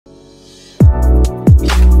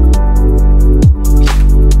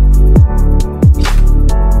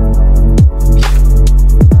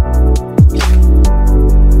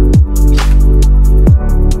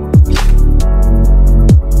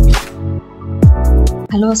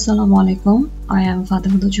Hello, assalamu alaikum. I am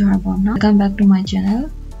Fatima Johar. Welcome back to my channel.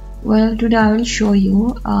 Well, today I will show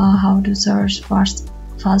you how to search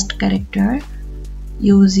first character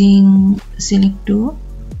using Select2.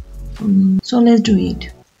 So let's do it.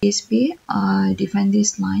 PHP, I define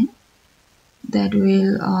this line that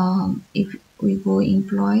will, if we go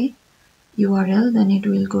employee URL, then it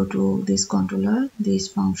will go to this controller, this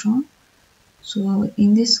function. So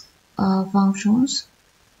in this functions,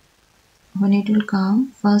 when it will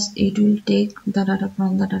come, first it will take the data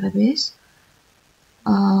from the database.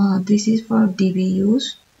 This is for DB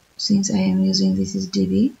use, since I am using this is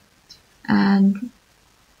DB, and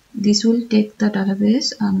this will take the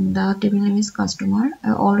database and the table name is customer.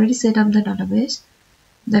 I already set up the database.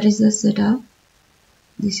 That is the setup.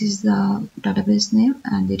 This is the database name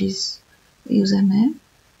and it is username.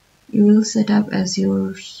 You will set up as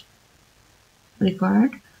yours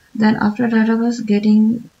required. Then after database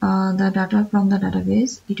getting the data from the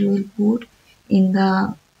database, it will put in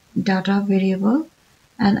the data variable,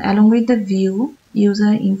 and along with the view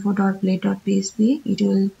user info.play.php, it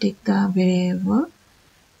will take the variable,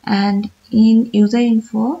 and in user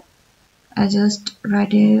info I just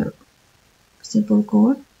write a simple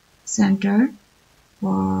code center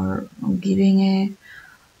for giving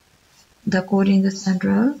the code in the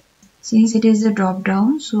central. Since it is a drop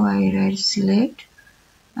down, so I write select,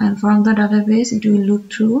 and from the database it will look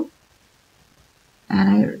through, and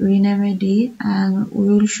I rename a D, and we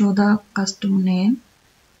will show the custom name.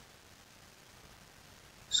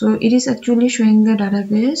 So it is actually showing the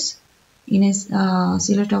database in a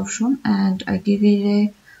select option, and I give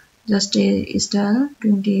it just a style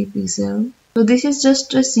 20 pixel. So this is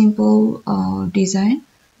just a simple design.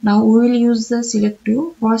 Now we will use the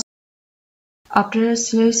Select2. For after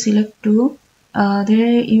Select2,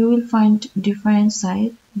 there you will find different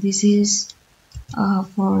site. This is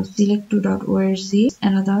for select2.org,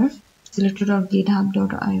 another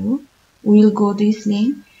select2.github.io. We will go this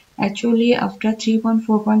link. Actually, after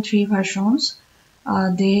 3.4.3 versions,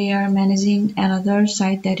 they are managing another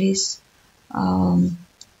site, that is the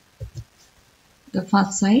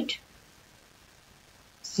first site,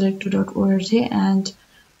 select2.org, and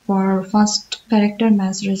for first character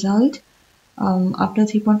match result, after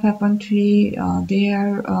 3.5.3 they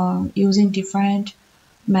are using different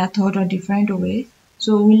method or different way.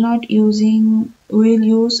 So we will use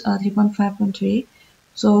 3.5.3,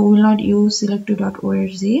 so we will not use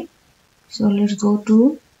select2.org. So let's go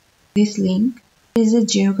to this link. This is a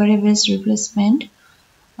jQuery based replacement.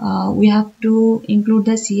 We have to include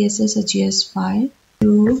the CSS or JS file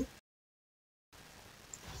to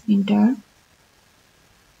enter.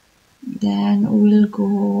 Then we will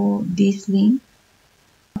go this link.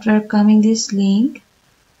 After coming this link,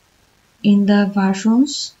 in the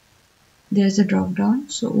versions there's a drop down,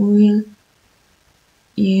 so we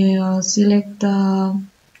will select the,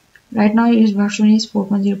 right now its version is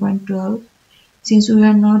 4.0.12. Since we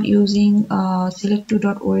are not using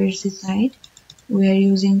select2.org site, we are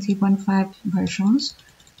using 3.5 versions.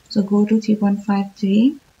 So go to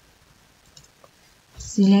 3.53,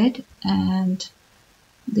 select, and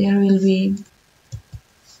there will be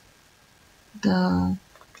the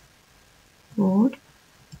code.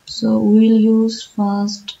 So we will use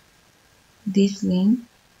first this link,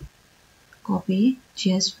 copy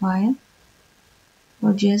JS file.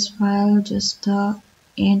 For JS file, just the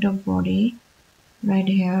end of body, right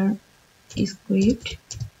here script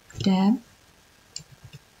tab,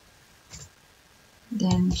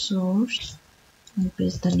 then source, and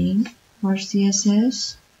paste the link. For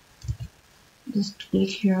CSS, just click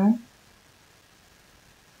here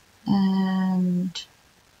and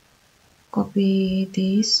copy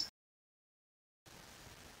this,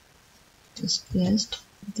 just paste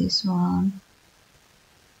this one.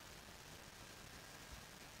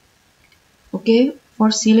 Okay,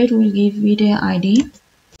 for select we'll give it a ID,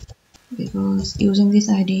 because using this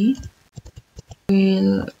ID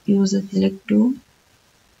we'll use a Select2.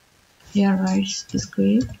 Here writes the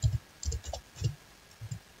script.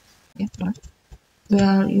 Okay, we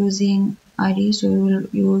are using ID, so we will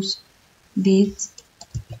use this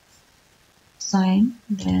sign,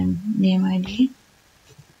 then name ID.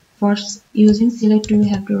 For using Select2, we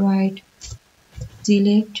have to write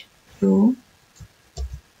Select2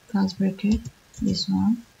 class bracket, this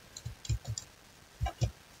one.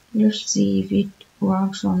 Let's see if it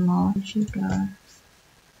works or not.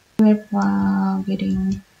 We're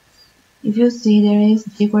getting, if you see, there is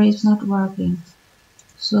jQuery is not working.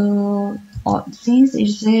 So since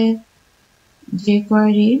it's a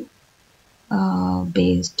jQuery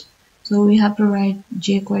based, so we have to write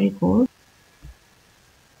jQuery code.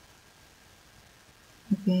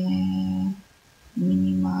 Okay,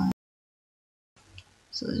 minimize.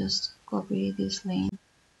 So just copy this link.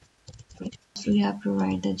 So we have to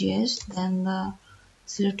write the JS, then the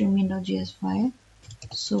select min.js file,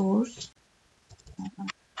 source.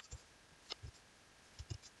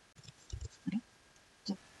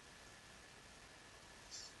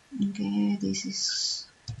 Okay, this is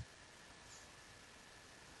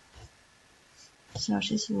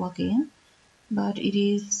search is working, but it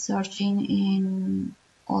is searching in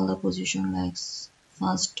all the position like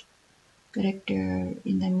first character,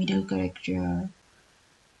 in the middle character,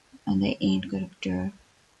 and the end character.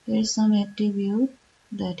 There is some attribute,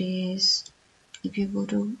 that is, if you go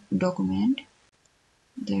to document,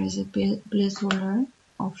 there is a placeholder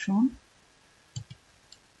option,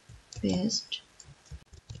 paste.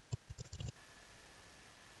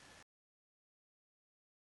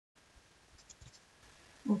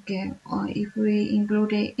 Okay, or if we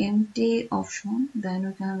include a empty option, then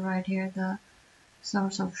we can write here the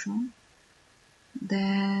source option.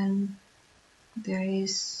 Then there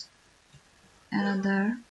is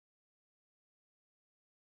another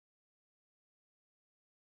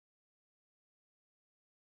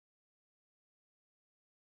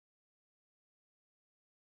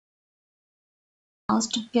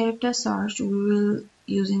first character search. We will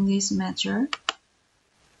using this method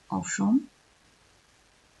option.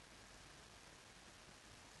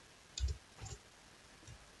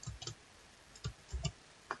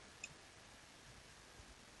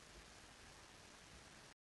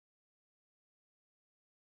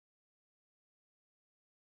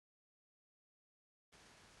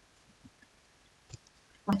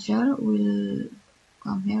 Matcher will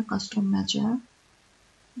come here, custom matcher.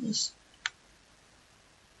 Just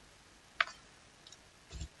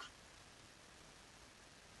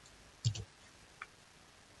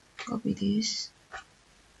copy this.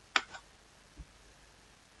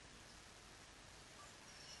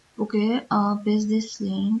 Okay, paste this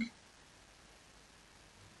link.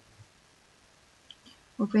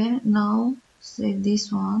 Okay, now save this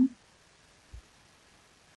one.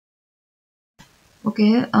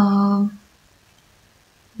 Okay,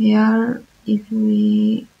 here if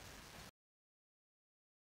we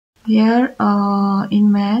here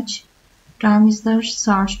in match term is the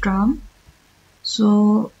search term.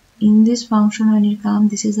 So in this function when it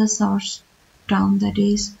comes, this is the search term, that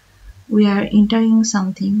is we are entering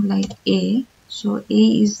something like A. So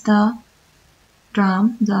A is the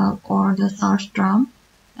term, or the search term,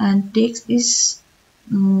 and text is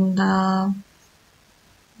the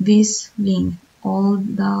this link, all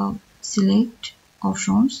the select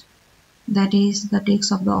options, that is the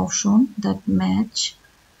text of the option that match.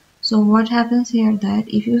 So what happens here, that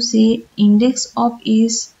if you see index of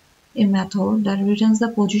is a method that returns the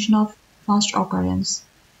position of first occurrence.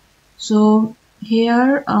 So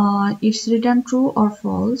here it's written true or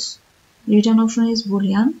false. Return option is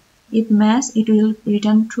boolean. If match, it will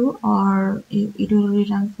return true, or it will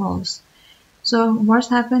return false. So what's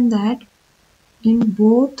happened, that in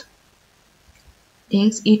both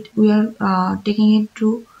text we are taking it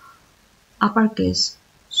to uppercase.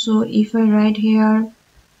 So if I write here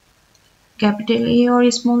capital A or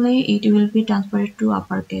small a, it will be transferred to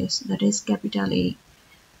uppercase, that is capital A.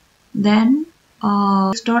 Then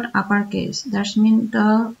dot uppercase, that means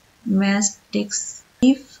the match text.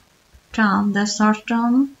 If term, the search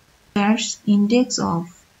term has index of,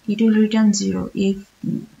 it will return 0 if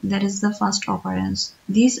that is the first occurrence.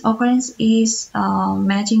 This occurrence is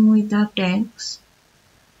matching with the text,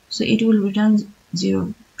 so it will return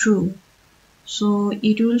 0, true. So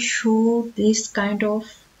it will show this kind of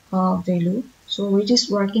value, so which is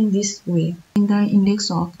working this way. In the index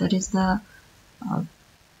of, that is the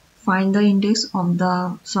find the index of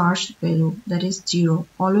the search value, that is 0.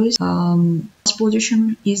 Always first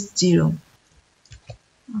position is 0.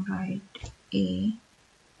 Alright, A.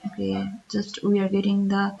 Okay, just we are getting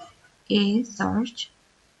the A search.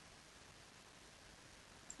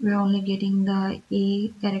 We are only getting the A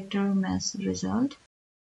character match result.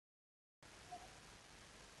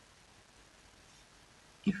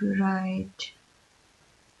 If we write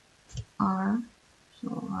R,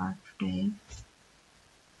 so R type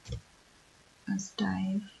as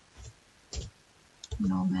type,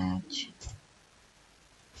 no match.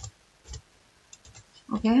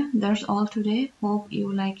 Okay, that's all today. Hope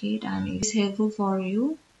you like it and it's helpful for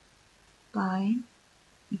you. Bye.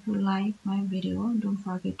 If you like my video, don't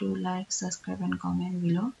forget to like, subscribe and comment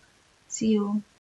below. See you.